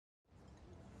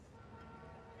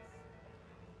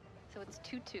so it's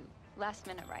 2-2, last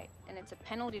minute, right? And it's a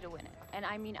penalty to win it. And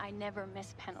I mean, I never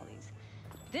miss penalties.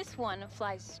 This one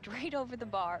flies straight over the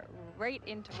bar, right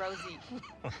into Rosie.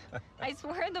 I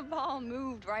swear the ball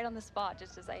moved right on the spot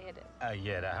just as I hit it.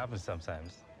 Yeah, that happens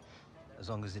sometimes. As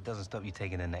long as it doesn't stop you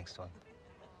taking the next one.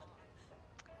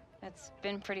 It's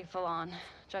been pretty full on,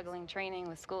 juggling training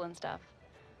with school and stuff.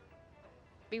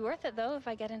 Be worth it, though, if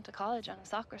I get into college on a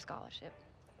soccer scholarship.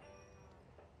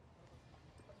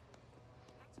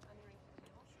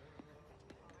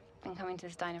 Been coming to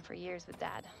this diner for years with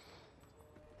Dad.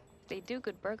 They do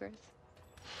good burgers.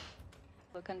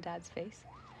 Look on Dad's face.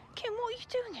 Kim, what are you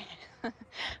doing here?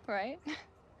 Right?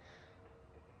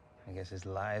 I guess his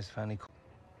lies finally...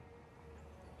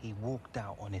 He walked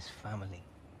out on his family.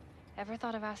 Ever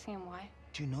thought of asking him why?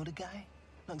 Do you know the guy?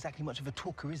 Not exactly much of a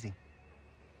talker, is he?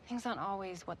 Things aren't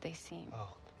always what they seem.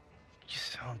 Oh, you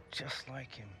sound just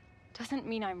like him. Doesn't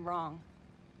mean I'm wrong.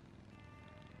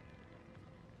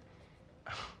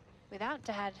 Without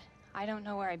Dad, I don't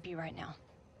know where I'd be right now.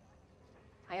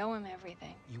 I owe him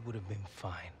everything. You would have been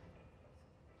fine.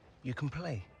 You can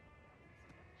play.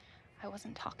 I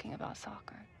wasn't talking about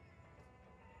soccer.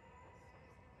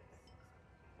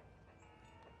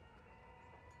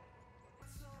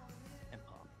 And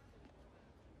up.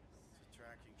 It's a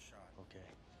tracking shot. Okay.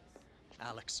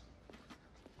 Alex.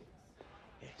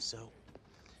 Okay, so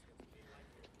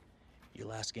your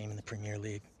last game in the Premier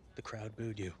League, the crowd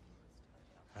booed you.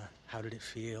 How did it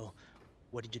feel?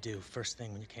 What did you do first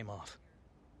thing when you came off?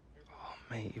 Oh,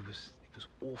 mate, it was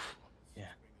awful. Yeah.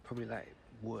 Probably like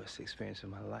worst experience of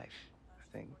my life,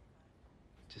 I think.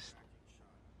 Just,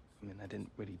 I mean, I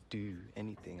didn't really do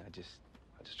anything. I just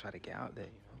tried to get out there,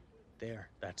 you know? There,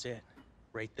 that's it.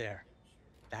 Right there.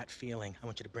 That feeling, I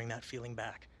want you to bring that feeling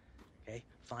back, okay?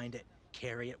 Find it,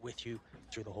 carry it with you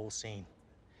through the whole scene.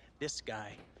 This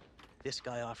guy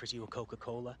offers you a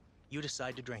Coca-Cola, you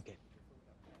decide to drink it.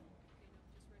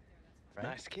 Right?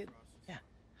 Nice kid. Yeah,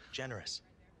 generous.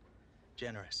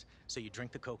 Generous. So you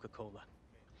drink the Coca-Cola.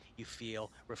 You feel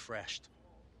refreshed.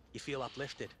 You feel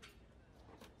uplifted.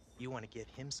 You want to give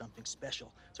him something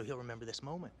special so he'll remember this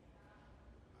moment.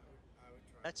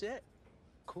 That's it.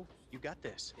 Cool. You got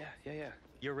this. Yeah.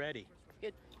 You're ready.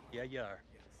 Good. Yeah, you are.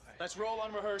 Let's roll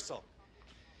on rehearsal.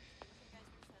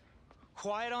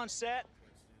 Quiet on set.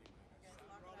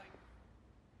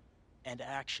 And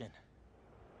action.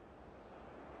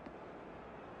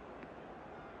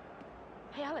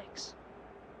 Hey, Alex.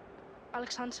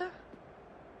 Alex Hunter?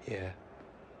 Yeah.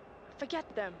 Forget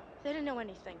them. They don't know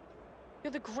anything.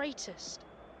 You're the greatest.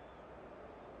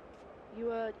 You,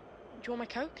 do you want my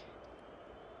Coke?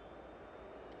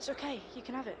 It's okay, you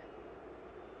can have it.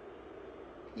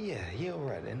 Yeah, all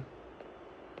right then.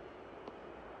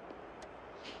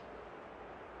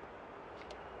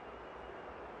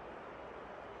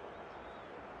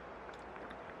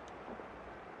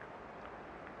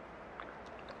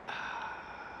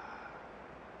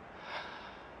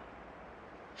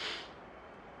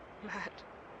 Man,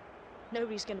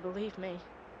 nobody's gonna believe me.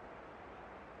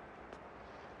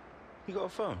 You got a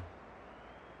phone?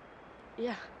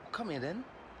 Yeah. Come here then.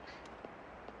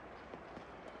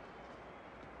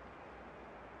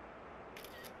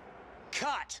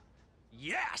 Cut!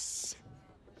 Yes!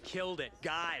 Killed it,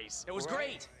 guys. It was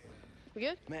great. We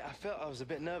good? Mate, I felt I was a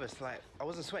bit nervous. Like, I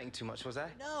wasn't sweating too much, was I?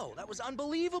 No, that was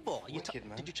unbelievable. Wicked,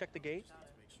 man. Did you check the gate?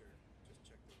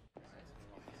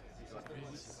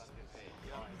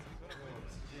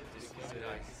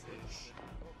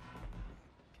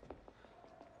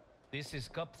 This is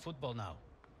cup football now.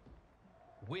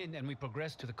 Win and we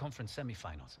progress to the conference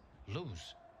semifinals.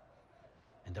 Lose,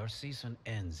 and our season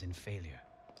ends in failure.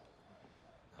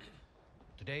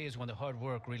 Today is when the hard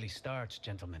work really starts,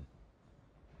 gentlemen.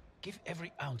 Give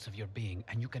every ounce of your being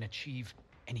and you can achieve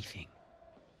anything.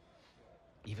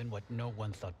 Even what no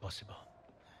one thought possible.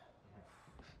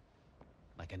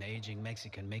 Like an aging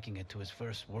Mexican making it to his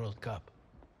first World Cup.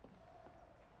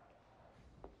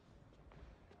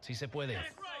 Si se puede.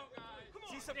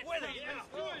 Si se puede.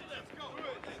 Let's go.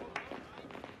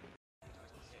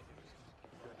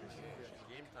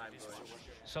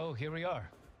 So here we are.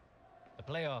 The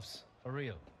playoffs, for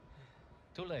real.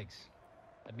 2 legs.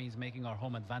 That means making our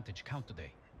home advantage count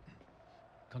today.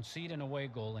 Concede an away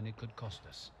goal and it could cost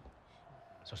us.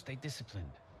 So stay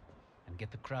disciplined and get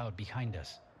the crowd behind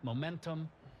us. Momentum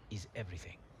is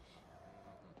everything.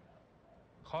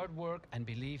 Hard work and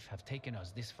belief have taken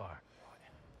us this far.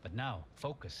 But now,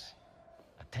 focus,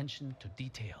 attention to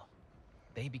detail.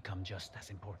 They become just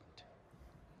as important.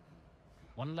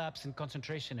 One lapse in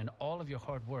concentration and all of your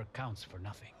hard work counts for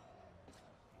nothing.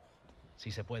 Si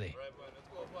se puede.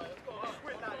 Let's go.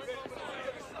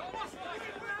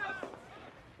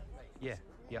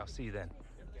 Yeah, I'll see you then.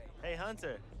 Hey,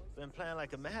 Hunter. Been playing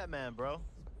like a madman, bro.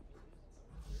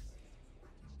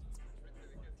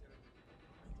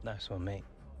 Nice one, mate.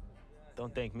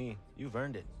 Don't thank me. You've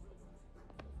earned it.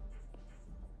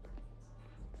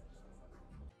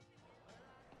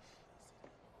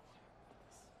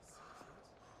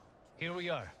 Here we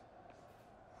are.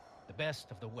 The best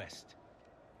of the West.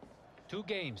 2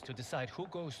 games to decide who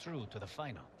goes through to the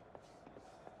final.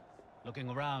 Looking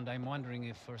around, I'm wondering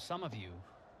if for some of you,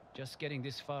 just getting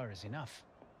this far is enough.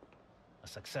 A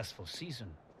successful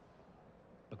season.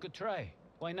 A good try.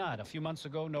 Why not? A few months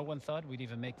ago, no one thought we'd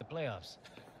even make the playoffs.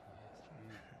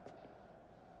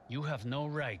 You have no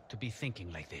right to be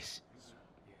thinking like this.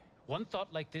 One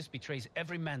thought like this betrays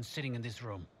every man sitting in this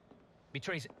room.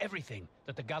 Betrays everything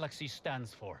that the Galaxy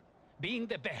stands for. Being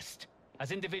the best,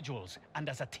 as individuals and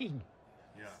as a team.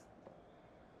 Yeah.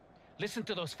 Listen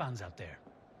to those fans out there.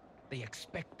 They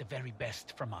expect the very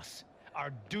best from us.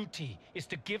 Our duty is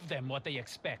to give them what they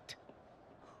expect.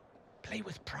 Play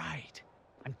with pride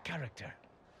and character.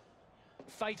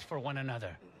 Fight for one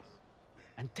another.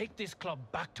 And take this club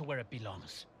back to where it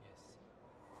belongs.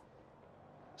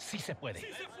 Sí se puede.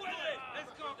 Sí se puede.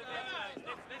 Let's go.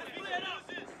 Let's play it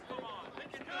up. Come on.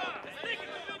 Let's go.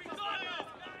 Victoria.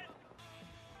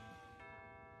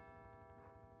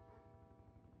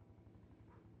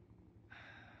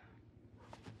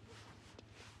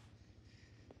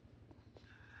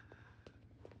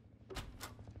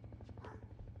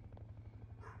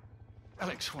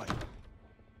 Alex, wait.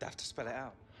 I have to spell it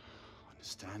out.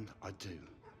 Understand? I do.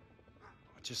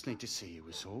 I just need to see you,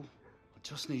 is all. I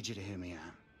just need you to hear me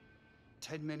out.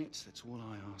 10 minutes, that's all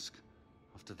I ask.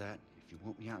 After that, if you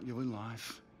want me out of your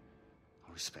life,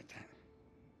 I respect that.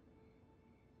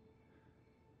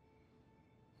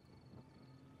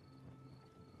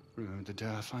 Remember the day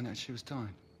I found out she was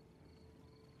dying?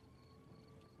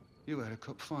 You had a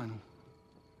cup final.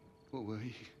 What were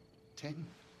you, 10?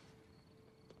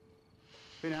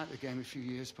 Been out of the game a few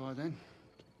years by then.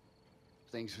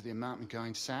 Things with the amount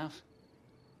going south.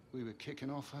 We were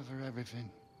kicking off over everything.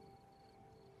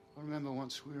 I remember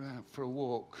once we were out for a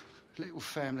walk, a little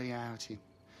family outing.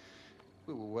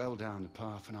 We were well down the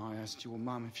path and I asked your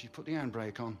mum if she put the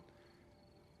handbrake on.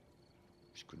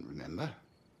 She couldn't remember.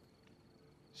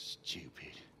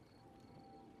 Stupid.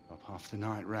 Up half the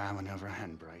night ramming over a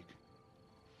handbrake.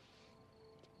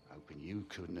 Hoping you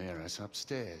couldn't hear us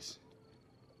upstairs.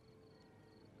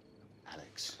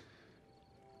 Alex,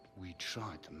 we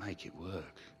tried to make it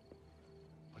work.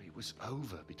 But it was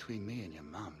over between me and your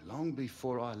mum long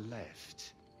before I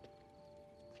left.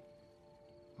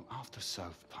 Well, after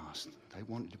Soph passed, they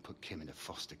wanted to put Kim into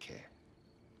foster care.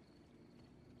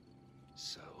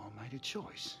 So I made a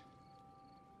choice.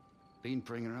 Been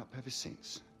bringing her up ever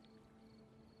since.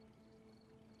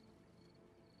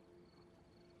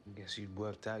 I guess you'd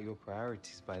worked out your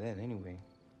priorities by then anyway.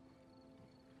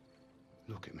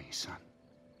 Look at me, son.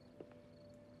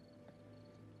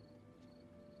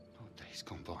 Not days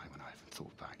gone by when I haven't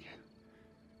thought about you.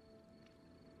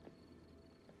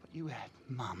 But you had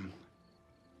Mum.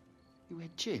 You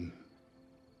had Jim.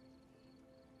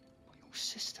 But your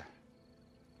sister.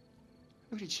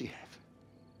 Who did she have?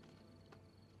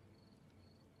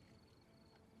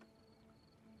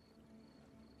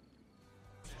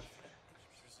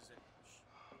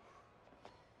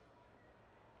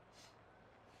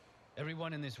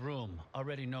 Everyone in this room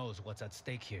already knows what's at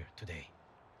stake here today.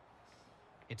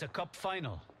 It's a cup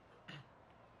final.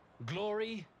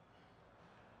 Glory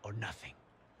or nothing.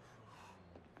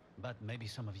 But maybe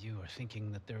some of you are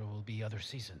thinking that there will be other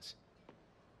seasons.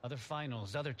 Other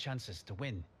finals, other chances to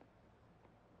win.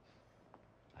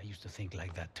 I used to think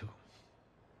like that too.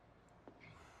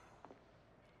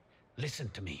 Listen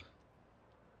to me.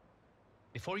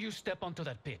 Before you step onto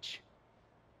that pitch,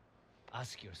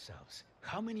 ask yourselves,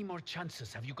 how many more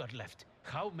chances have you got left?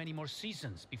 How many more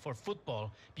seasons before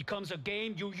football becomes a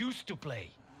game you used to play?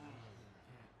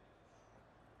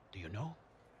 Do you know?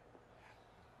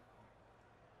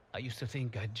 I used to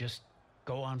think I'd just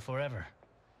go on forever.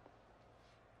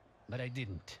 But I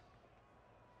didn't.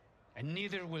 And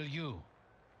neither will you.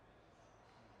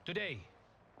 Today,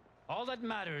 all that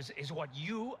matters is what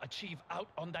you achieve out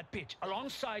on that pitch,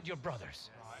 alongside your brothers.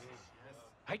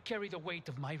 I carry the weight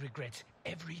of my regrets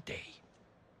every day.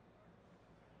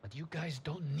 But you guys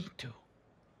don't need to.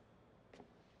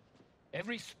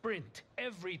 Every sprint,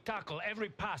 every tackle, every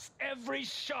pass, every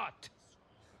shot.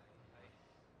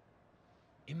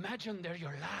 Imagine they're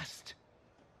your last.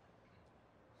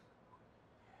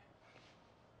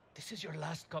 This is your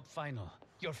last cup final.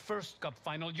 Your first cup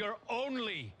final. Your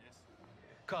only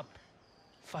cup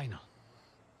final.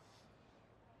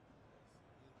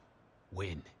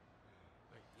 win.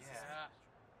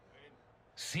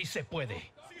 Sí se puede.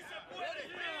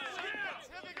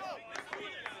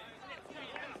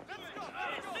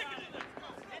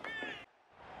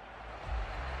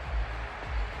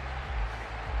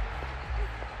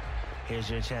 Here's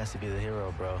your chance to be the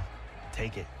hero, bro.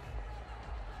 Take it.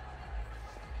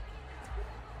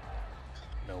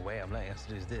 No way, I'm letting us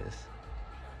lose this.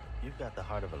 You've got the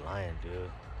heart of a lion, dude.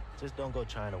 Just don't go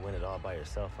trying to win it all by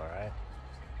yourself, all right?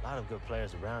 A lot of good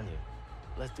players around you.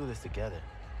 Let's do this together.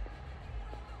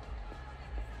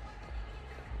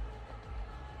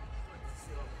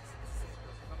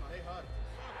 Look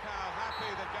how happy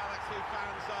the Galaxy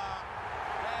fans are.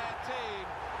 Their team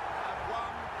have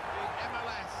won the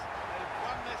MLS. They've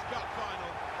won this cup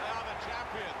final. They are the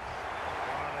champions.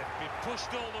 Well, they've been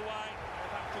pushed all the way.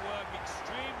 They've had to work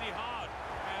extremely hard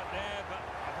out there, but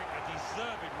I think they're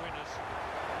deserving winners.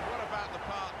 What about the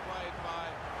part played by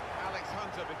Alex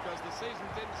Hunter? Because the season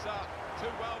didn't start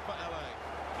too well for LA.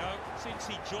 No, since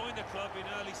he joined the club in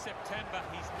early September,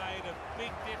 he's made a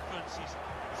big difference. He's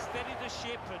steadied the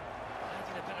ship and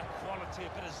added a bit of quality,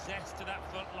 a bit of zest to that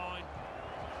front line.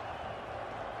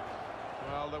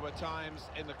 Well, there were times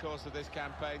in the course of this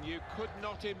campaign you could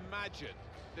not imagine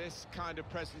this kind of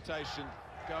presentation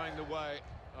going the way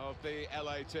of the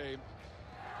LA team.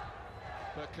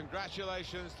 But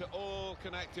congratulations to all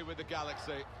connected with the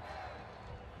Galaxy.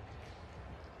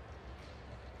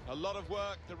 A lot of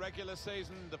work, the regular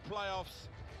season, the playoffs,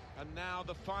 and now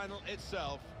the final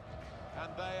itself.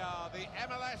 And they are the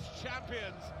MLS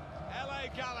champions, LA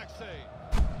Galaxy.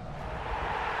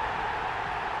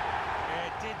 Yeah,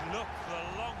 it did look for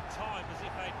a long time as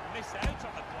if they'd miss out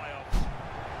on the playoffs.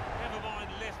 Never mind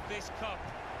lift this cup.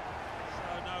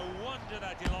 So no wonder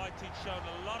they're delighted, shown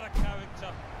a lot of character,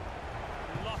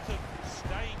 a lot of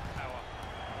staying power.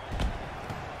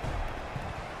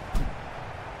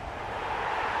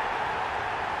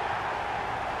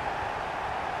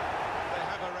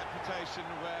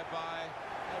 Whereby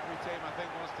every team, I think,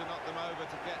 wants to knock them over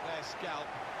to get their scalp.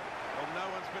 Well, no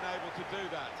one's been able to do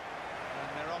that. And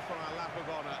they're off on a lap of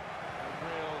honour. A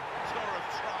real tour of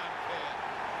triumph here.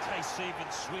 Tastes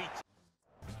even sweet.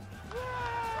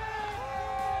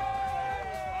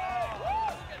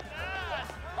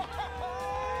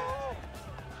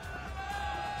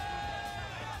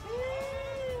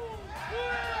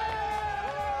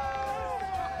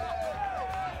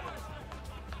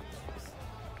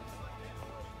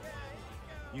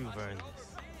 You've earned this.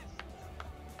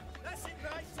 That's it,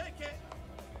 mate. Take it.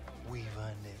 We've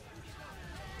earned it.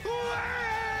 Come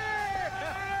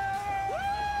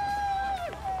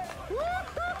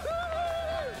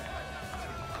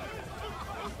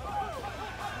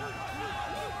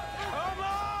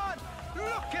on!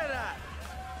 Look at that!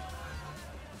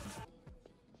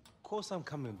 Of course I'm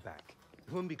coming back.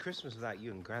 It wouldn't be Christmas without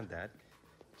you and Granddad.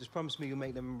 Just promise me you'll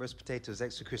make them roast potatoes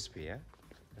extra crispy, yeah?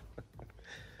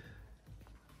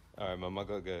 All right, Mum, I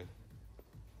gotta go.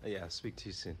 Oh, yeah, I'll speak to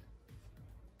you soon.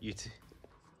 You too.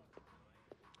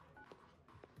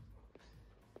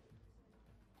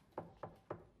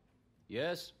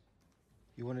 Yes?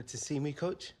 You wanted to see me,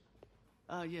 Coach?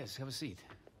 Yes, have a seat.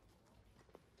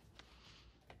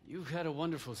 You've had a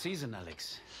wonderful season,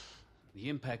 Alex. The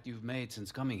impact you've made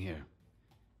since coming here.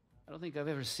 I don't think I've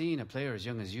ever seen a player as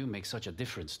young as you make such a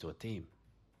difference to a team.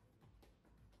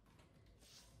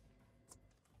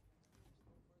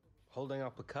 Holding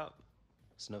up a cup?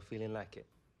 It's no feeling like it.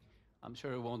 I'm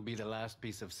sure it won't be the last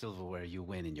piece of silverware you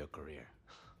win in your career.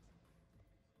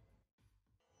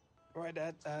 All right,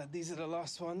 Dad, these are the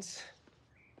last ones.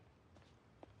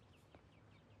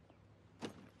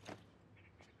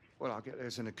 Well, I'll get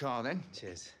those in the car then.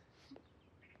 Cheers.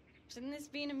 Shouldn't this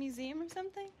be in a museum or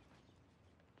something?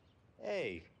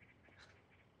 Hey.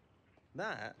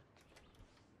 That?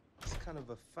 It's kind of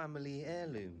a family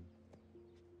heirloom.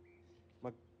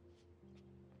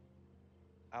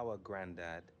 Our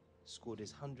granddad scored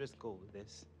his 100th goal with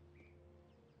this.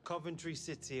 Coventry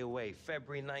City away,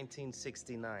 February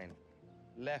 1969.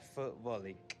 Left foot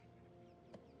volley.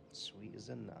 Sweet as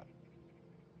a nut.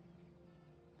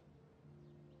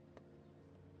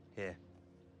 Here.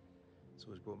 It's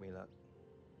always brought me luck.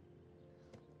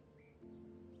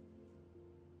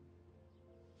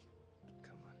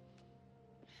 Come on.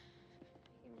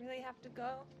 You really have to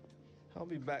go? I'll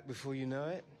be back before you know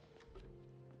it.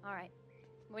 All right.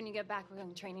 When you get back, we're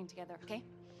going training together, okay?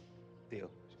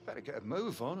 Deal. Better get a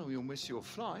move on or you'll miss your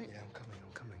flight. Yeah, I'm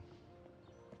coming.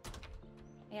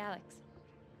 Hey, Alex.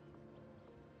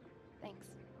 Thanks.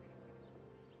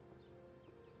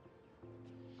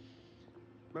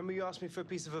 Remember you asked me for a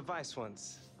piece of advice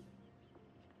once?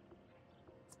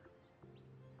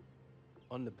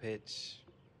 On the pitch,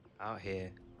 out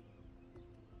here,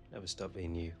 never stop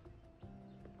being you.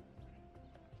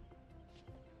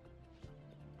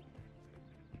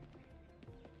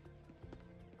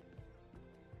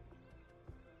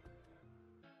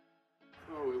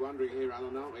 Oh, we're wondering here,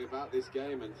 Alan, aren't we, about this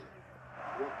game and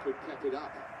what could keep it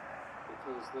up?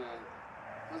 Because there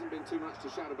hasn't been too much to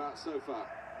shout about so far.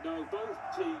 No, both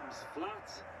teams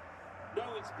flat.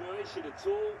 No inspiration at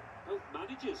all. Both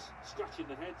managers scratching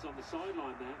their heads on the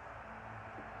sideline there.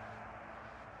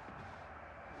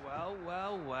 Well,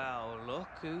 well, well, look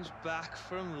who's back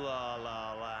from La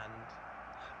La Land.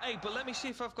 Hey, but let me see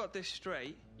if I've got this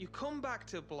straight. You come back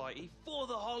to Blighty for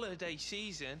the holiday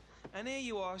season, and here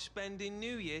you are spending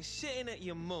New Year sitting at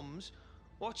your mum's,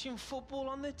 watching football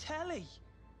on the telly.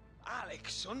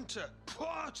 Alex Hunter,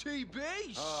 party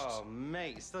beast! Oh,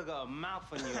 mate, still got a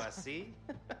mouth on you, I see.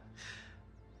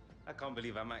 I can't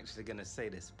believe I'm actually gonna say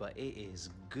this, but it is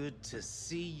good to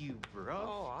see you, bro.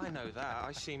 Oh, I know that.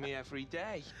 I see me every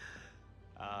day.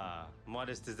 Ah,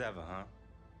 modest as ever, huh?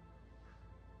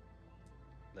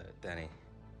 Look, Danny,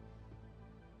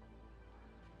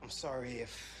 I'm sorry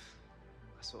if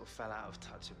I sort of fell out of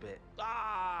touch a bit.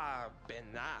 Ah,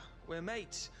 been that. We're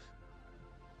mates.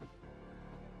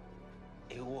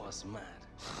 It was mad.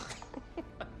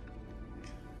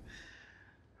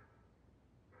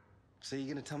 So you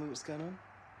gonna tell me what's going on?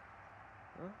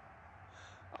 Huh?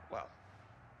 Oh, well,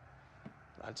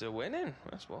 lads are winning,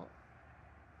 that's what.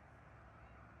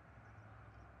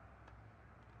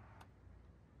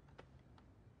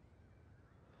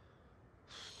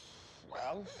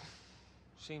 Well,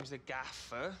 seems the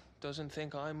gaffer doesn't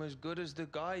think I'm as good as the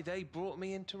guy they brought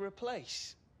me in to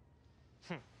replace.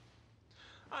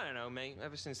 I don't know, mate.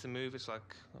 Ever since the move, it's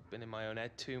like I've been in my own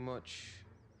head too much.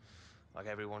 Like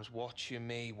everyone's watching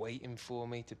me, waiting for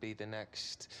me to be the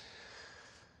next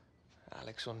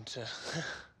Alex Hunter.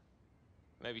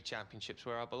 Maybe championship's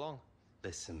where I belong.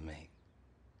 Listen, mate.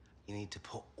 You need to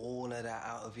put all of that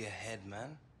out of your head,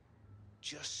 man.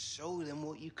 Just show them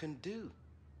what you can do.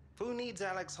 Who needs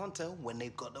Alex Hunter when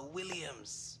they've got the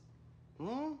Williams?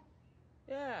 Hmm?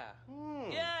 Yeah.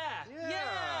 Yeah.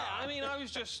 I mean, I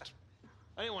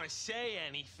didn't want to say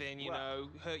anything, you know,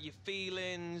 hurt your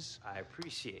feelings. I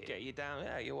appreciate it. Get you down.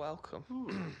 Yeah, you're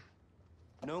welcome.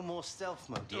 No more stealth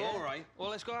mode, yeah? All right. Well,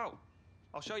 let's go out.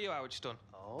 I'll show you how it's done.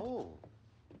 Oh.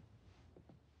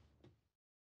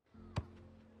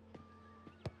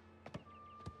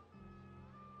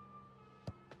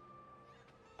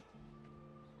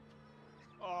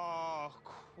 Oh,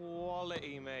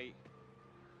 quality, mate.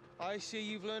 I see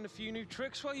you've learned a few new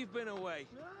tricks while you've been away.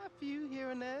 A few here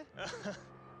and there.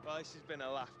 Well, this has been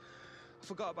a laugh. I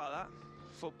forgot about that.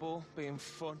 Football being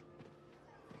fun.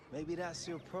 Maybe that's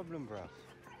your problem, bruv.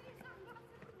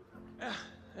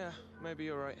 Yeah, maybe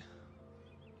you're right.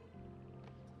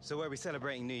 So where are we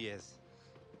celebrating New Year's?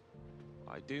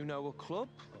 I do know a club.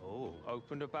 Oh.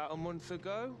 Opened about a month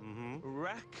ago. Mm-hmm.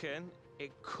 Reckon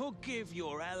it could give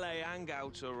your LA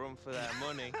hangouts a run for their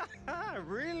money.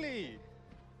 Really?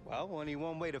 Well, only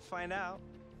one way to find out.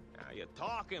 Now you're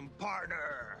talking,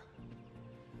 partner.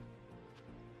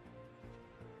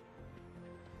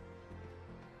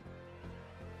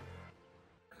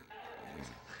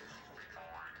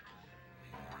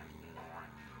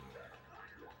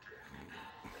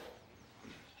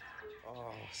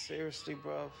 Oh, seriously,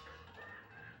 bruv?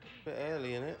 Bit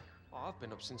early, innit? Oh, I've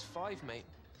been up since 5, mate.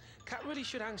 Cat really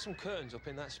should hang some curtains up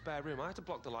in that spare room. I had to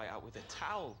block the light out with a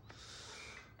towel.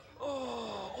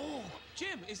 Oh,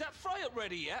 Jim, is that fry up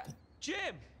ready yet?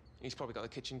 Jim! He's probably got the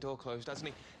kitchen door closed, hasn't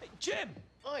he? Hey, Jim!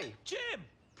 Oi! Jim!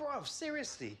 Bruv,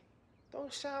 seriously.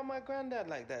 Don't shout at my granddad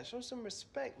like that. Show some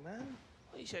respect, man.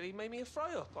 He said he made me a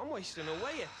fry up. I'm wasting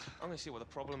away here. I'm gonna see what the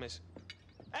problem is.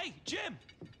 Hey, Jim!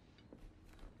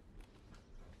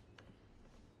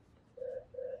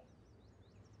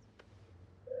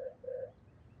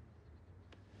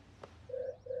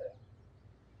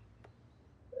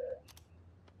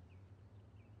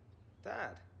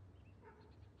 Dad,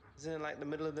 isn't it like the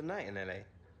middle of the night in LA?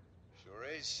 Sure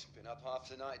is. Been up half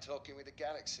the night talking with the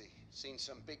galaxy. Seen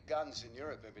some big guns in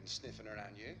Europe have been sniffing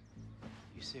around you.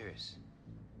 You serious?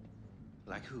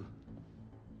 Like who?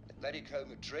 Atletico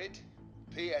Madrid,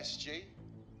 PSG,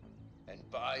 and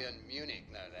Bayern Munich,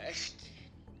 no less.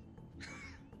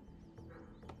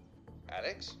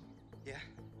 Alex? Yeah,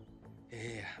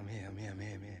 I'm here.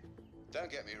 Don't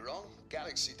get me wrong,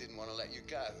 Galaxy didn't want to let you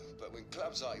go, but when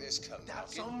clubs like this come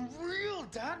That's knocking... unreal,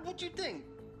 Dad. What do you think?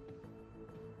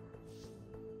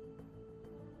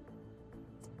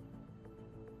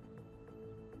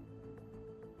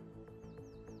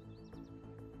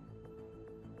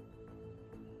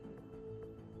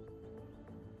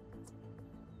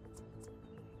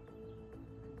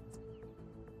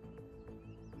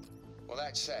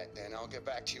 Right, set. Then I'll get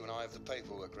back to you when I have the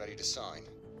paperwork ready to sign.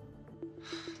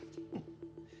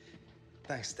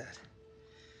 Thanks, Dad.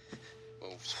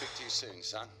 We'll speak to you soon,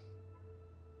 son.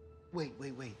 Wait.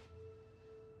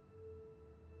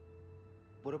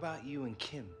 What about you and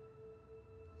Kim?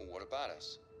 Well, what about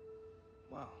us?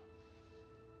 Wow.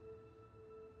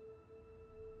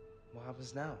 What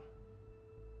happens now?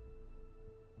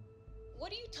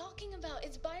 What are you talking about?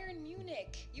 It's Bayern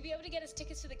Munich. You'll be able to get us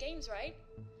tickets to the games, right?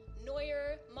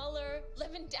 Neuer, Muller,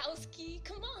 Lewandowski,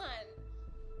 come on.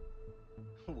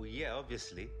 Well, yeah,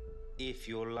 obviously. If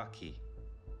you're lucky.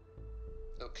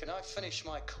 Look, can I finish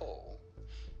my call?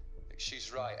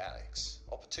 She's right, Alex.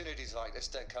 Opportunities like this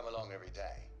don't come along every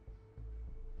day.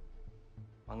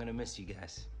 I'm gonna miss you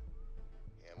guys.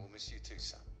 Yeah, we'll miss you too,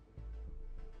 son.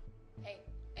 Hey,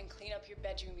 and clean up your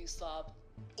bedroom, you slob.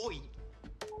 Oi!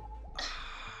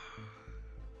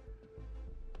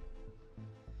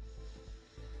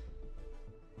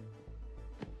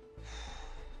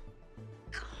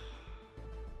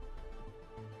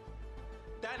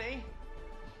 Danny!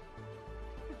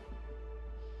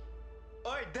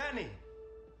 Oi, Danny!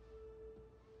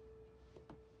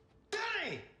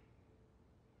 Danny!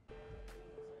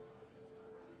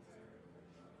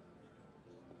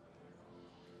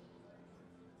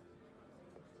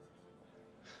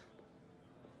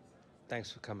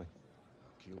 Thanks for coming.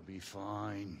 You'll be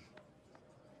fine.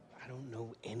 I don't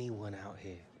know anyone out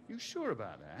here. You sure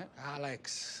about that?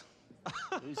 Alex.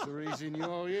 Is the reason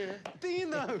you're here?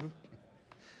 Dino!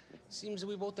 Seems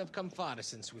we both have come far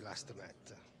since we last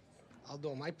met.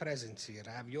 Although my presence here,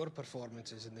 I have your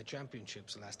performances in the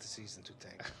championships last season to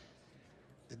thank.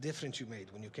 The difference you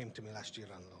made when you came to me last year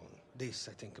on loan. This,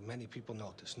 I think, many people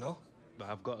noticed, no? But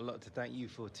I've got a lot to thank you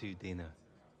for too, Dino.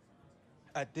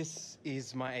 This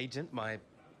is my agent, my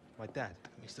dad.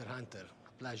 Mr. Hunter,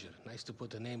 a pleasure. Nice to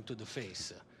put a name to the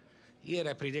face. Here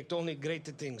I predict only great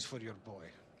things for your boy.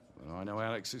 Well, I know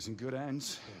Alex is in good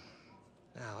hands.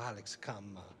 Now, Alex,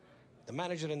 come. The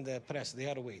manager and the press, they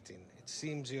are waiting. It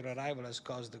seems your arrival has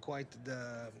caused quite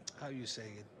the, how you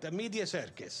say it, the media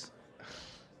circus.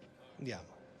 Andiamo.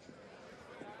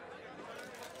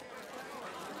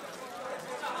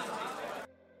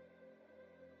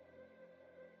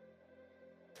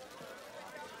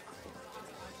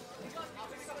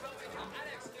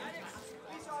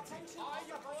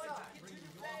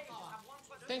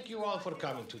 Thank you all for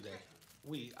coming today.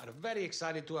 We are very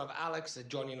excited to have Alex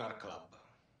joining our club.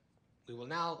 We will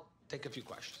now take a few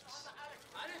questions.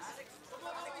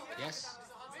 Yes?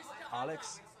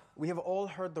 Alex, we have all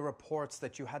heard the reports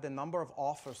that you had a number of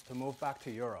offers to move back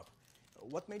to Europe.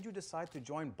 What made you decide to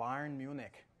join Bayern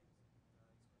Munich?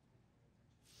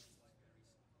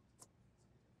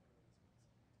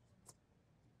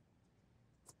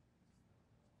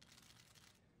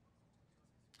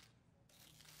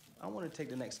 I want to take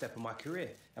the next step in my career,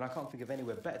 and I can't think of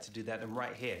anywhere better to do that than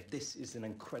right here. This is an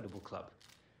incredible club.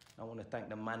 I want to thank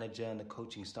the manager and the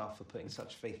coaching staff for putting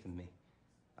such faith in me.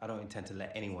 I don't intend to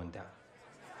let anyone down.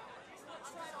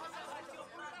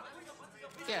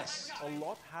 Yes. A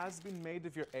lot has been made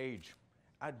of your age.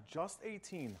 At just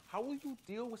 18, how will you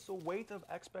deal with the weight of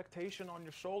expectation on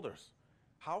your shoulders?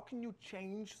 How can you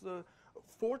change the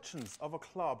fortunes of a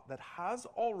club that has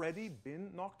already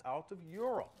been knocked out of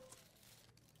Europe?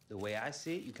 The way I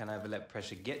see it, you can either let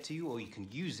pressure get to you or you can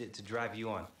use it to drive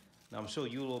you on. Now, I'm sure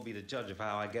you'll all be the judge of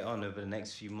how I get on over the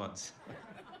next few months.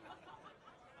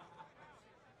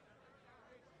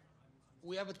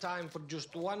 We have time for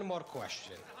just one more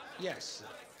question. Yes,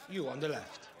 you on the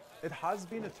left. It has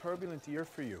been a turbulent year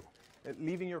for you.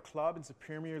 Leaving your club into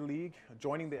Premier League,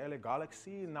 joining the LA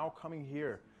Galaxy, and now coming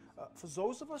here. For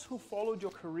those of us who followed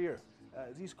your career,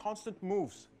 these constant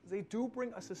moves, they do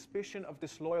bring a suspicion of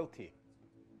disloyalty.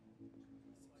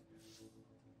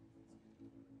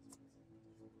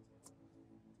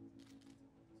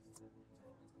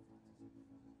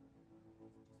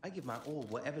 I give my all,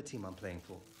 whatever team I'm playing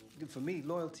for. For me,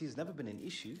 loyalty has never been an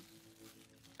issue.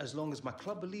 As long as my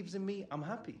club believes in me, I'm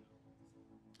happy.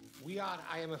 We are,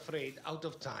 I am afraid, out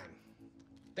of time.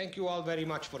 Thank you all very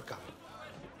much for coming.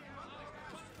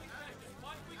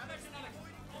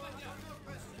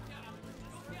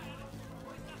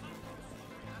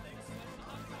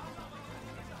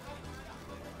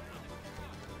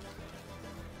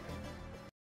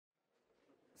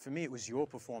 For me, it was your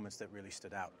performance that really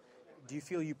stood out. Do you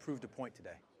feel you proved a point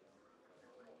today?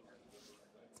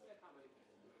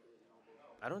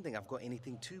 I don't think I've got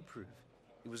anything to prove.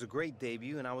 It was a great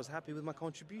debut, and I was happy with my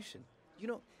contribution. You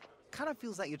know, kind of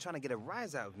feels like you're trying to get a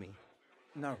rise out of me.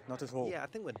 No, not at all. Yeah, I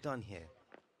think we're done here.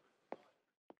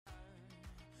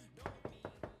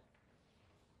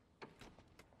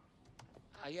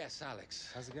 Yes, Alex.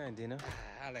 How's it going, Dino?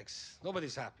 Alex,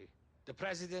 nobody's happy. The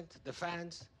president, the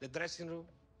fans, the dressing room.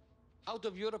 Out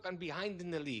of Europe and behind in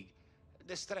the league.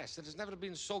 The stress, it has never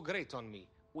been so great on me.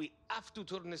 We have to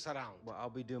turn this around. Well, I'll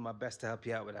be doing my best to help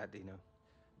you out with that, Dino.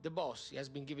 The boss, he has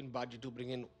been given budget to bring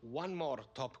in one more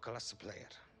top-class player.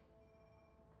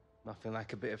 Nothing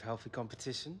like a bit of healthy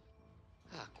competition?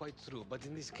 Quite true. But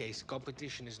in this case,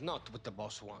 competition is not what the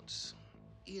boss wants.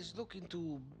 He is looking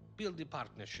to build a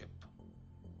partnership.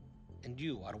 And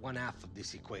you are one half of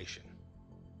this equation.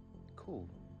 Cool.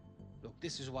 Look,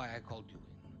 this is why I called you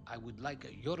in. I would like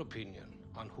your opinion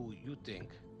on who you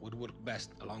think would work best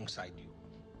alongside you.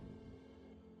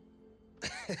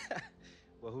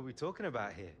 Well, who are we talking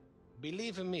about here?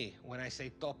 Believe in me when I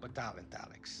say top talent,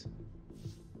 Alex.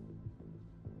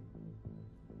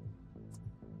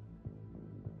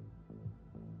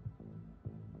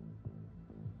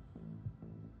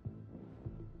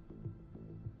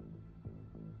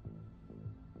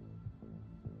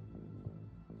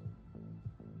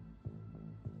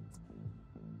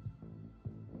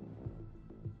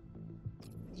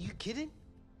 You kidding?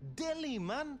 Delhi,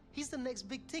 man. He's the next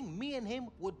big thing. Me and him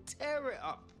would tear it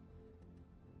up.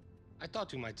 I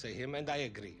thought you might say him, and I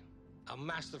agree. A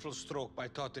masterful stroke by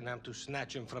Tottenham to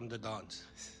snatch him from the Dons.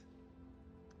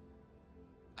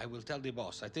 I will tell the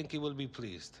boss. I think he will be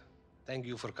pleased. Thank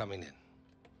you for coming in.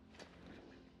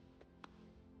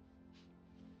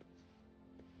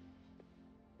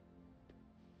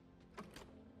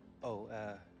 Oh,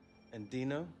 and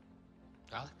Dino?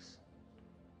 Alex?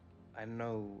 I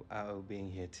know I owe being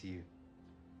here to you.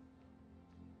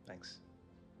 Thanks.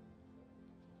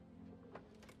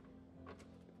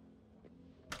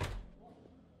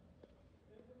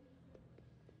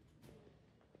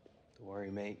 Don't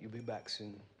worry, mate. You'll be back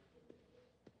soon.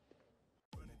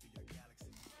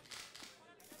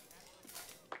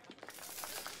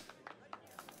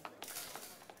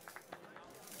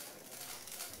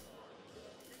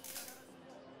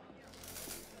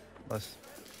 Boss.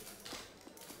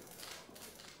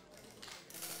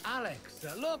 Alex,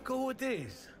 look who it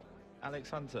is. Alex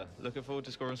Hunter, looking forward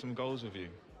to scoring some goals with you.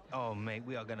 Oh, mate,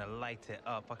 we are gonna light it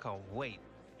up. I can't wait.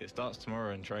 It starts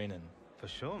tomorrow in training. For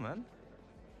sure, man.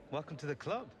 Welcome to the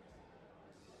club.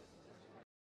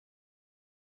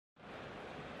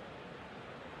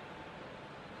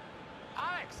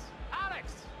 Alex!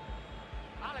 Alex!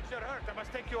 Alex, you're hurt. I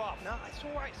must take you off. No, it's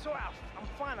all right. I'm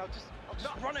fine. I'll just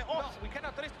run it off. No, we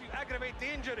cannot risk you aggravate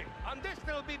the injury. On this,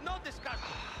 there will be no discussion.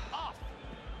 Off!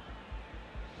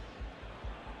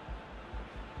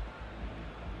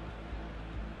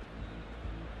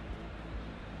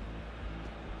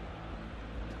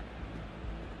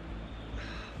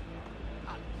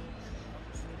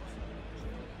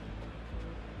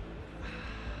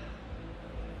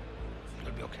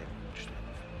 It'll be okay. Just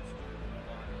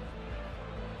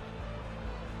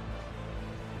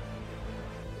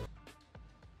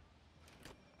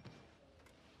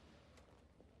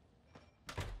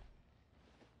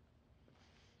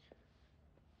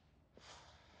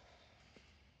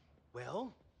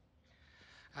Well?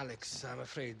 Alex, I'm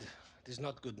afraid it is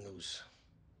not good news.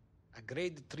 A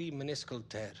grade 3 meniscal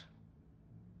tear.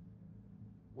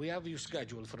 We have you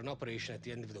scheduled for an operation at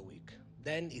the end of the week.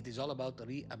 Then it is all about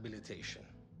rehabilitation.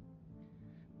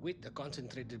 With a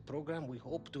concentrated program, we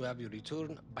hope to have you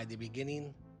return by the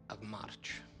beginning of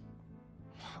March.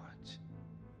 March?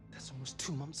 That's almost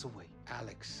 2 months away.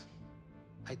 Alex,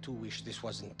 I too wish this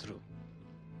wasn't true.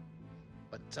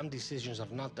 But some decisions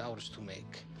are not ours to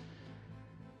make.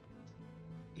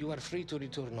 You are free to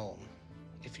return home,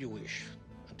 if you wish,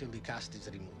 until the cast is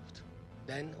removed.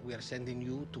 Then we are sending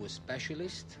you to a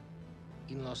specialist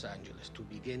in Los Angeles to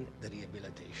begin the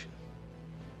rehabilitation.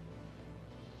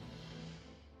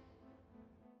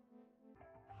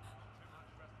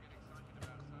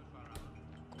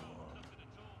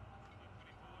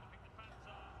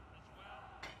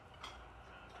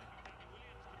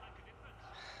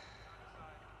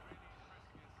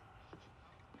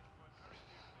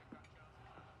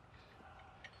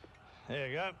 There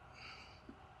you go.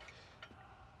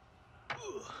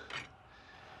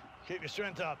 Keep your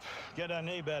strength up. Get her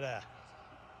knee better.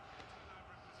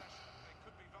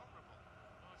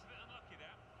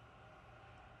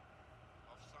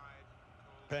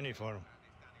 Penny for him.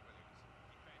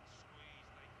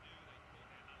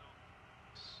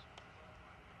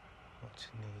 Watch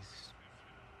knees.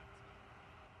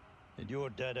 Did your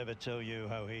dad ever tell you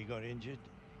how he got injured?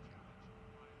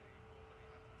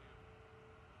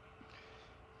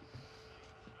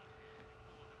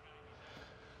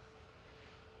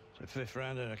 It's the 5th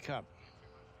round in a cup.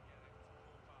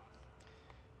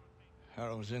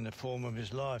 Harold's in the form of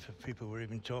his life if people were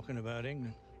even talking about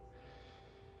England.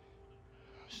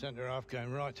 Centre half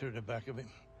came right through the back of him.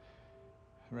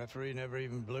 The referee never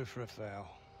even blew for a foul.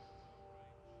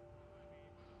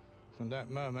 From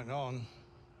that moment on,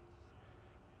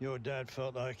 your dad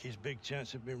felt like his big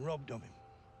chance had been robbed of him.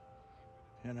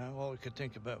 You know, all he could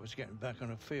think about was getting back on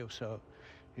the field, so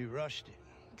he rushed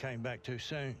it, came back too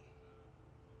soon.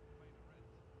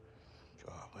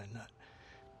 God,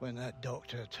 when that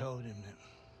doctor told him that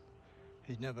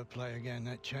he'd never play again,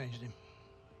 that changed him.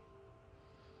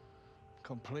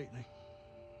 Completely.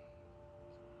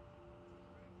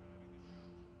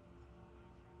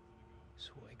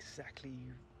 So what exactly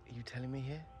are you telling me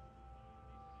here?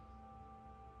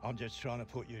 I'm just trying to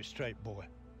put you straight, boy.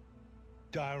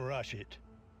 Don't rush it.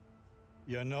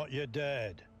 You're not your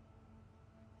dad.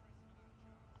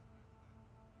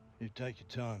 You take your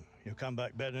time. You'll come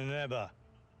back better than ever.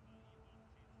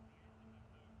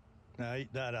 Now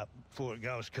eat that up before it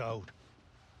goes cold.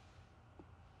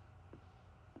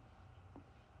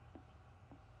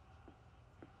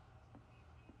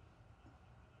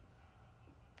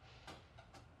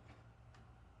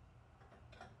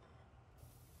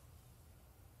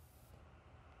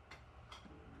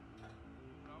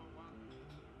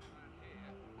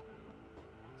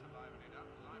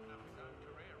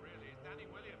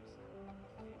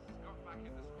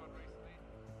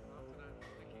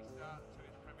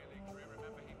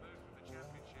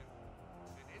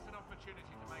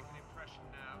 To make an impression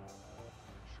now.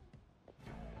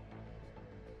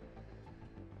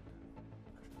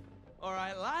 All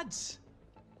right, lads.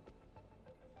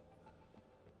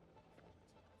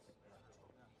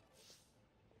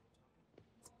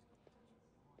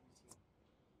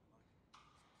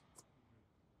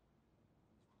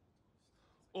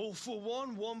 All for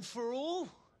one, one for all.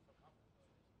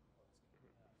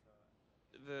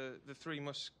 The Three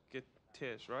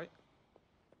Musketeers, right?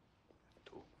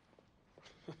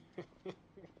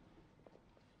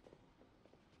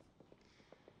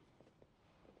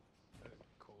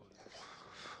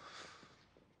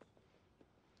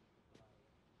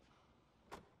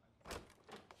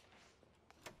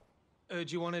 Heard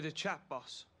you wanted a chat,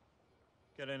 boss.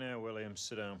 Get in here, Williams.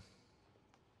 Sit down.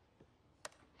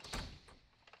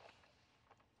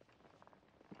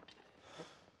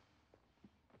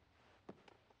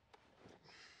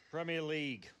 Premier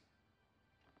League.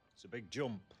 It's a big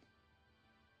jump.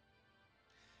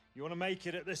 You want to make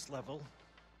it at this level,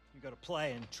 you've got to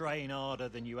play and train harder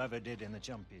than you ever did in the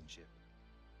Championship.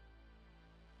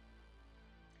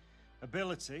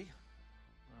 Ability,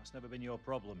 that's never been your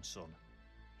problem, son.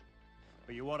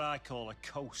 But you're what I call a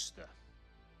coaster.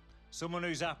 Someone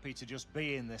who's happy to just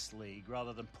be in this league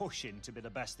rather than pushing to be the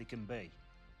best he can be.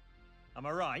 Am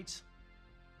I right?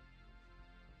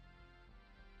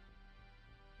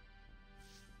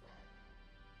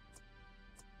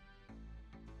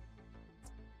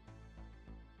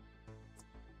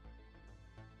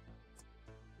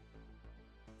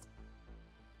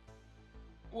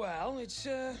 Well, it's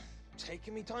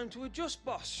taking me time to adjust,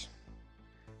 boss.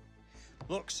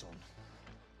 Look, son,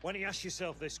 why don't you ask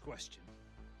yourself this question?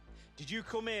 Did you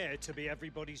come here to be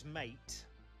everybody's mate?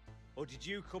 Or did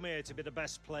you come here to be the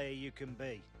best player you can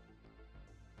be?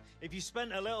 If you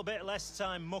spent a little bit less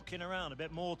time mucking around, a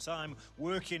bit more time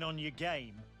working on your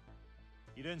game,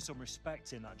 you'd earn some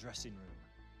respect in that dressing room.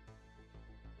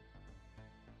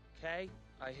 Okay,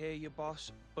 I hear you,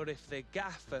 boss, but if the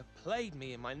gaffer played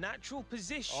me in my natural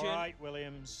position... All right,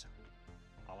 Williams,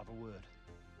 I'll have a word.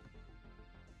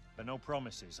 But no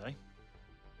promises, eh?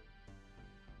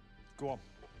 Go on.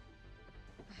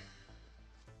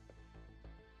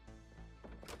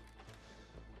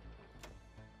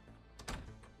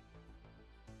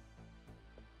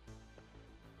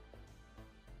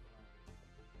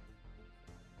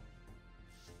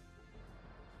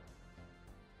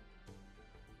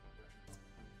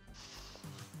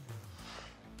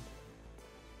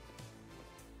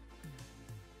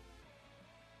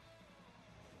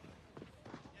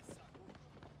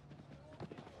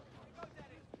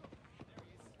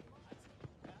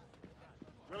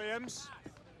 Williams,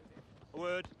 a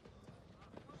word.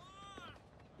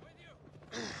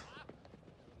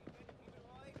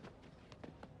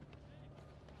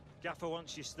 Gaffer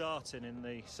wants you starting in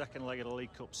the second leg of the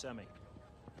League Cup semi.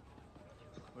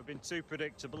 We've been too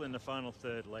predictable in the final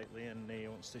third lately, and he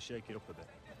wants to shake it up a bit.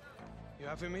 You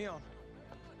having me on?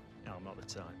 No, I'm not the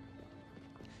type.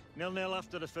 0-0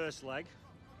 after the first leg,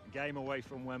 game away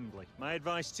from Wembley. My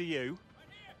advice to you,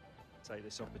 take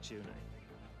this opportunity.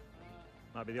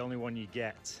 Might be the only one you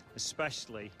get,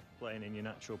 especially playing in your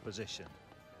natural position.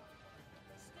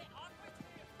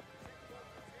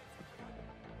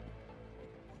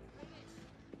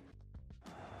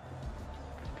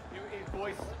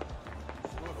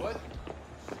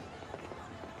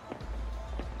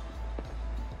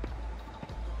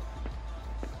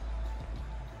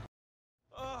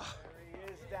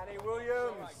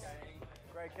 Williams.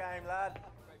 Great game, lad.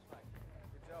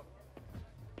 Good job.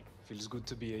 Feels good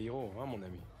to be a hero, huh, mon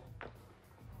ami?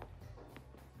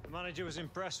 The manager was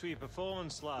impressed with your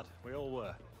performance, lad. We all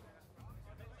were.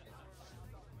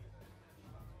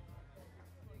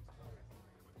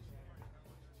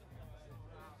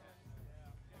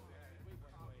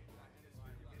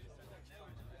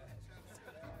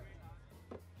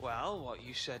 Well, what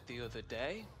you said the other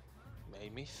day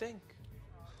made me think.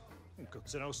 Good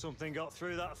to know something got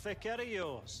through that thick head of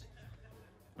yours.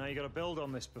 Now you got to build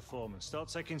on this performance. Start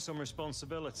taking some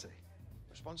responsibility.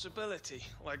 Responsibility?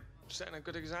 Like setting a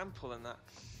good example and that.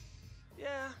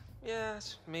 Yeah,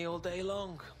 it's me all day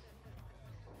long.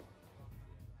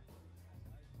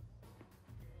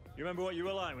 You remember what you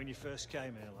were like when you first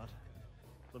came here, lad?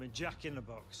 Blooming Jack in the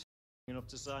box, enough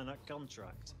to sign that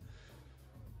contract.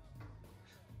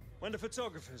 When the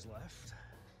photographers left,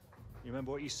 you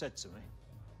remember what you said to me?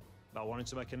 About wanting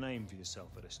to make a name for yourself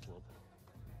at this club.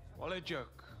 What a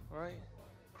joke, right?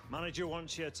 Manager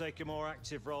wants you to take a more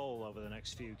active role over the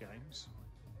next few games.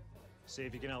 See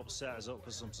if you can help set us up for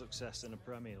some success in the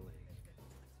Premier League.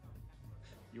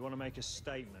 You want to make a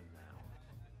statement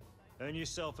now. Earn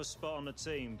yourself a spot on the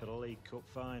team for the League Cup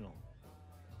final.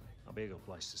 That'll be a good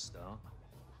place to start.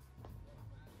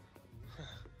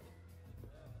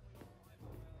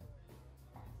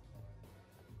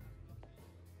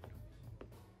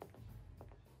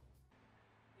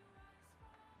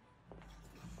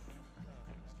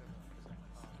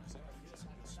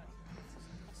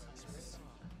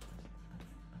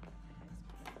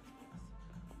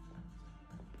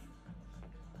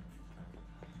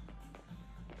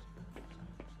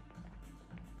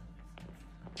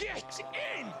 Get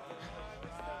in!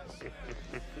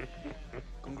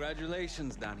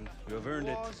 Congratulations, Danny. You have earned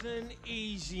it. Wasn't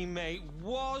easy, mate.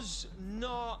 Was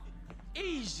not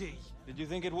easy. Did you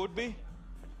think it would be?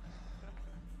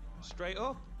 Straight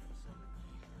up.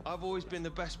 I've always been the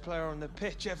best player on the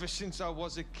pitch ever since I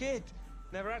was a kid.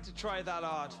 Never had to try that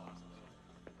hard.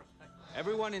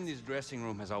 Everyone in this dressing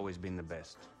room has always been the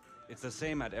best. It's the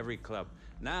same at every club.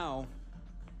 Now,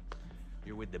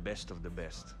 you're with the best of the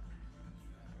best.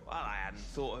 Well, I hadn't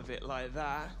thought of it like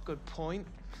that. Good point.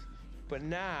 But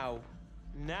now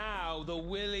the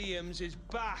Williams is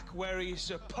back where he's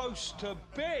supposed to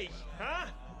be, huh?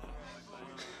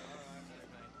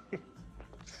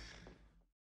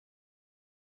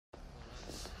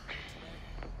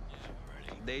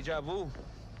 Deja vu.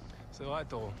 C'est vrai,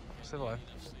 Toro. C'est vrai.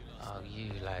 Oh,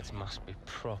 you lads must be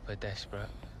proper desperate.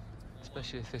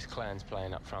 Especially if this clan's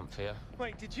playing up front for you.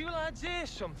 Wait, did you lads hear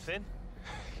something?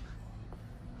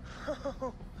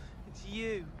 It's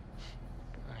you.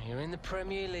 You're in the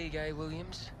Premier League, eh,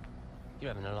 Williams?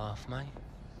 You're having a laugh, mate.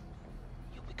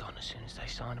 You'll be gone as soon as they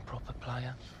sign a proper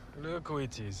player. Look who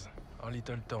it is. Our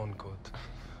little turncoat.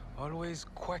 Always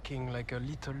quacking like a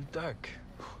little duck.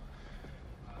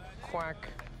 Quack,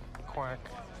 quack,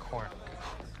 quack.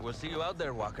 We'll see you out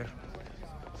there, Walker.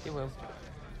 You will.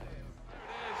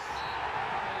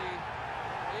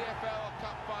 The EFL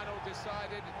Cup final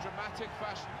decided in dramatic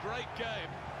fashion. Great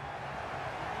game.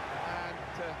 And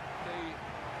the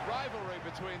rivalry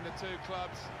between the two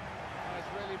clubs has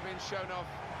really been shown off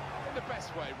in the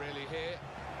best way, really, here,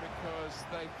 because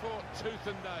they fought tooth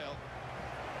and nail.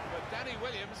 But Danny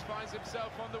Williams finds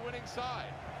himself on the winning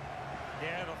side.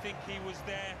 Yeah, I think he was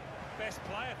their best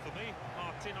player for me,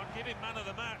 Martin. I'd give him man of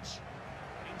the match.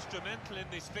 Instrumental in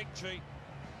this victory.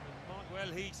 And might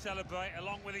well he celebrate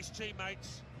along with his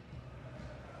teammates.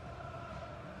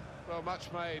 Well,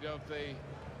 much made of the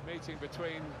meeting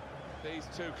between these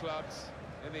two clubs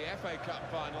in the FA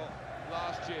Cup final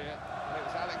last year. It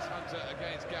was Alex Hunter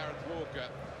against Gareth Walker.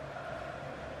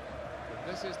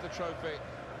 But this is the trophy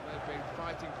they've been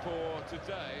fighting for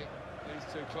today,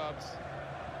 these two clubs.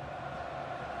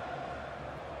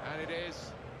 And it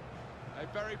is a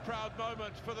very proud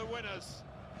moment for the winners.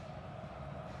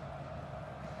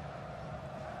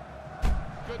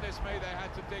 Goodness me, they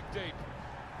had to dig deep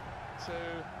to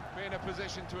be in a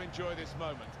position to enjoy this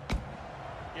moment.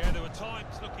 Yeah, there were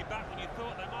times, looking back, when you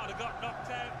thought they might have got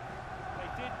knocked out.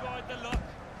 They did ride the luck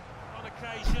on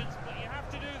occasions, but you have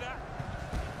to do that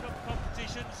in cup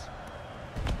competitions.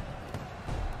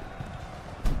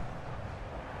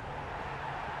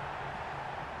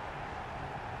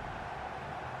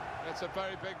 It's a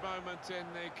very big moment in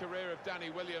the career of Danny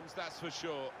Williams, that's for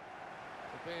sure.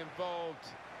 To be involved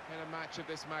in a match of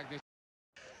this magnitude.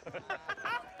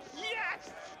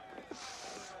 Yes!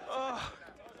 Oh,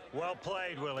 well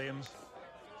played, Williams.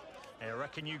 I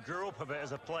reckon you grew up a bit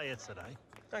as a player today.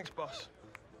 Thanks, boss.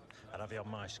 I'd have you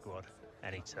on my squad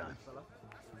anytime.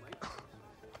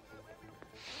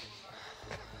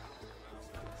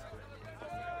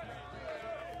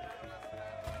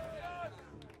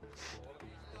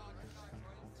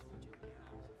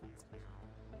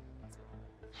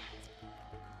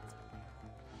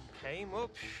 Came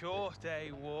up short,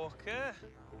 eh, Walker?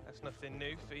 That's nothing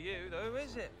new for you, though,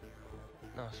 is it?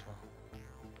 Nice one.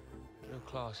 Real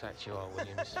class act you are,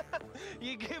 Williams.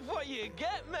 You give what you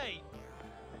get, mate.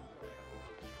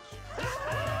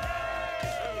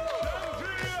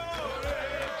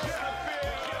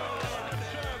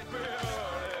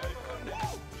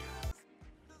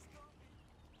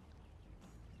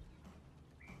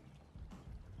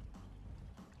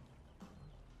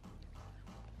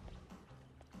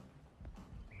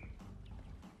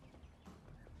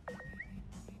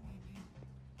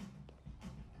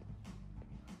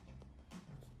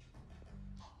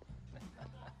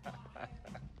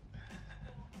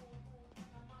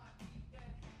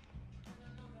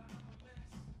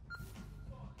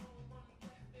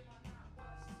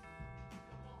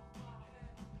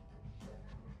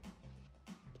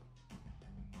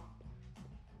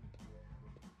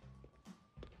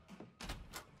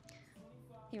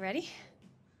 You ready?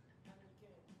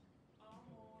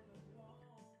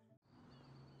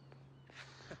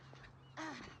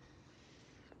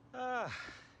 All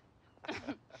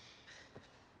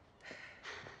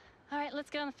right, let's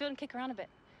get on the field and kick around a bit.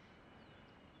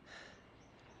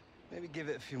 Maybe give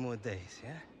it a few more days,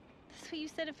 yeah? That's what you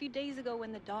said a few days ago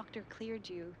when the doctor cleared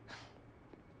you.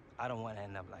 I don't want to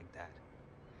end up like that.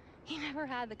 You never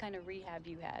had the kind of rehab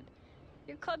you had.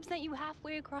 Your club sent you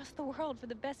halfway across the world for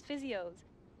the best physios.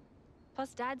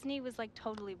 Plus, Dad's knee was like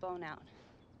totally blown out.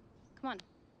 Come on,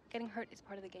 getting hurt is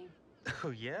part of the game. Oh,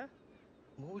 yeah?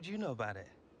 What would you know about it?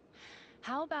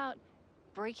 How about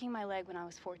breaking my leg when I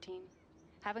was 14?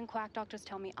 Having quack doctors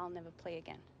tell me I'll never play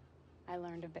again. I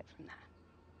learned a bit from that.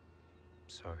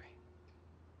 Sorry.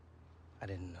 I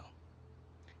didn't know.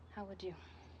 How would you?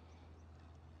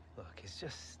 Look, it's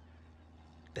just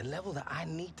the level that I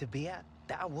need to be at,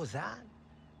 that I was at.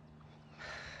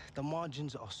 The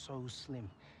margins are so slim.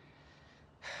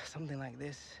 Something like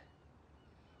this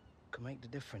could make the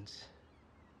difference.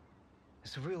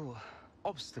 It's a real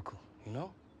obstacle, you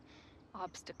know?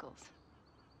 Obstacles.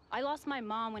 I lost my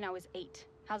mom when I was 8.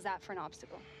 How's that for an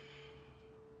obstacle?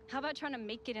 How about trying to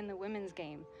make it in the women's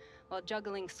game while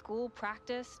juggling school,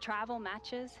 practice, travel,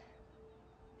 matches?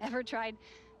 Ever tried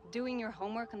doing your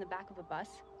homework on the back of a bus?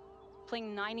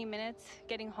 Playing 90 minutes,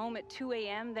 getting home at 2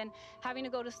 a.m., then having to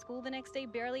go to school the next day,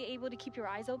 barely able to keep your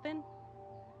eyes open?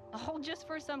 All just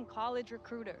for some college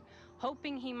recruiter,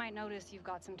 hoping he might notice you've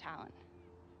got some talent.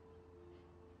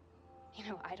 You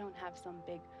know, I don't have some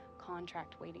big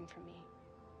contract waiting for me.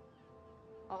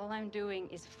 All I'm doing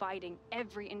is fighting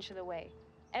every inch of the way,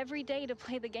 every day to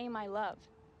play the game I love.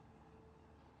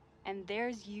 And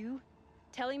there's you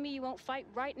telling me you won't fight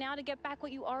right now to get back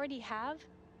what you already have?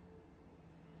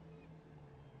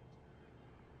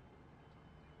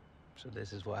 So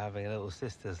this is what having a little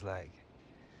sister's like.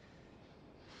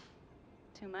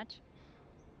 Too much?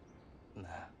 Nah.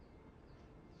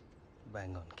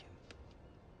 Bang on, Kim.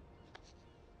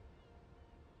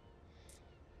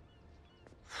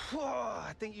 Whoa,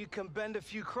 I think you can bend a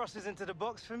few crosses into the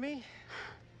box for me.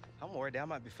 I'm worried I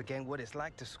might be forgetting what it's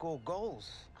like to score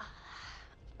goals.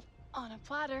 On a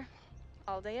platter.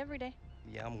 All day, every day.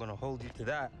 Yeah, I'm gonna hold you to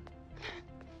that.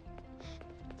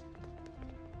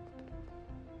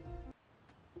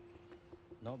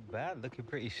 Not bad, looking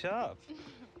pretty sharp.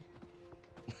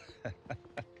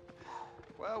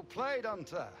 Well played,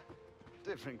 Hunter.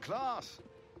 Different class.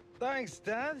 Thanks,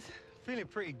 Dad. Feeling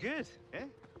pretty good. Yeah?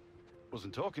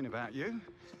 Wasn't talking about you.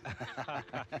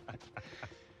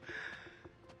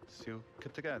 So you're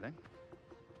good to go, then?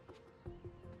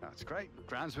 That's great.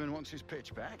 Groundsman wants his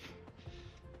pitch back.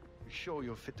 You sure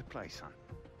you're fit to play, son?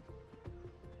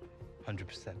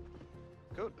 100%.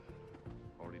 Good.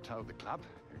 Already told the club.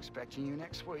 They're expecting you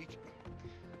next week.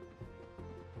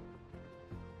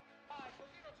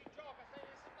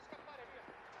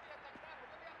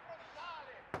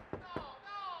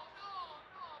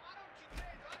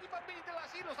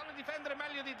 Sanno difendere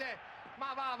meglio di te.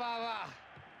 Ma va.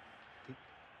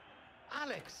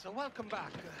 Alex, welcome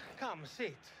back. Come,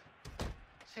 sit.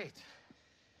 Sit.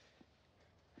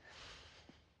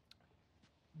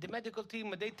 The medical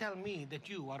team, they tell me that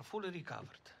you are fully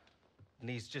recovered.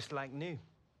 Knees just like new.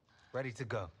 Ready to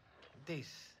go. This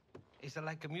is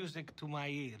like music to my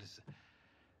ears.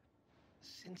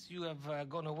 Since you have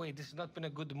gone away, this has not been a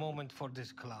good moment for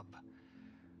this club.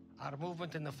 Our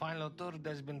movement in the final third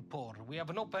has been poor. We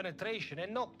have no penetration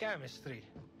and no chemistry.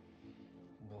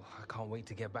 Well, I can't wait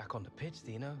to get back on the pitch,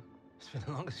 Dino. It's been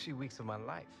the longest few weeks of my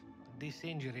life. This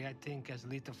injury, I think, has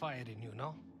lit a fire in you,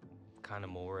 no? Kind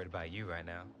of more worried about you right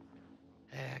now.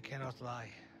 I cannot lie.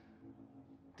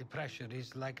 The pressure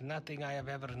is like nothing I have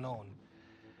ever known.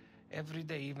 Every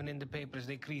day, even in the papers,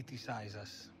 they criticize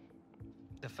us.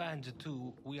 The fans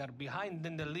too. We are behind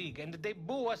in the league, and they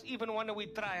boo us even when we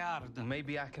try hard.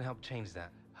 Maybe I can help change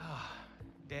that.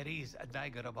 There is a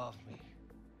dagger above me.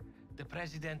 The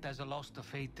president has lost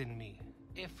faith in me.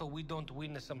 If we don't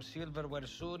win some silverware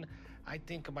soon, I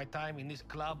think my time in this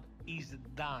club is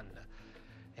done.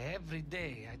 Every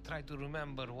day I try to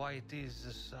remember why it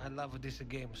is I love this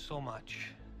game so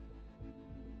much.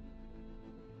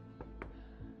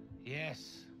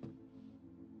 Yes.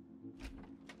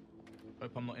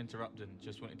 Hope I'm not interrupting.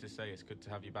 Just wanted to say it's good to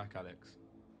have you back, Alex.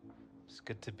 It's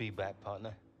good to be back,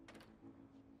 partner.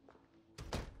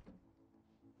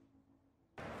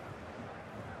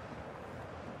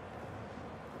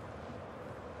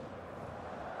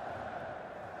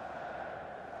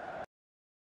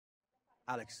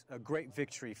 Alex, a great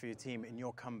victory for your team in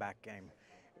your comeback game.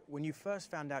 When you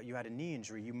first found out you had a knee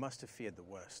injury, you must have feared the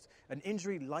worst. An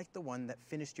injury like the one that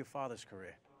finished your father's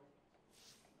career.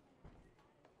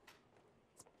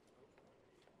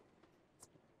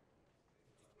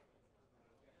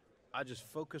 I just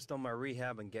focused on my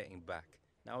rehab and getting back.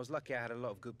 Now, I was lucky I had a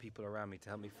lot of good people around me to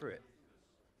help me through it.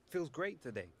 Feels great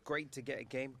today. Great to get a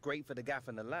game. Great for the gaff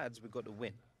and the lads. We got to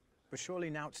win. But surely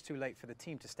now it's too late for the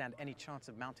team to stand any chance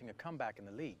of mounting a comeback in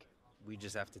the league. We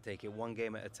just have to take it one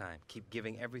game at a time. Keep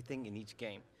giving everything in each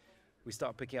game. We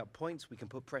start picking up points, we can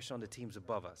put pressure on the teams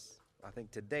above us. I think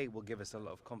today will give us a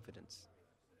lot of confidence.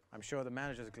 I'm sure the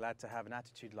manager's glad to have an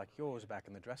attitude like yours back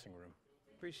in the dressing room.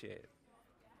 Appreciate it.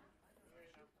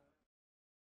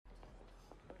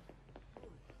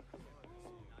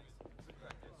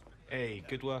 Hey,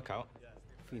 good workout.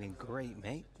 Feeling great,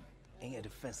 mate. Ain't a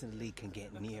defense in the league can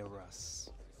get near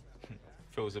us.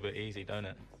 Feels a bit easy, don't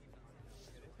it?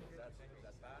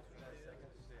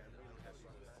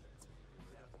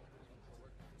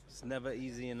 It's never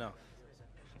easy enough.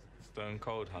 Stone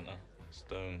cold, Hunter.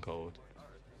 Stone cold.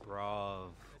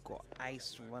 Bruv, got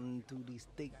ice running through these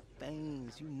thick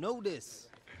veins. You know this.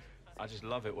 I just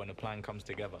love it when a plan comes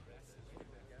together.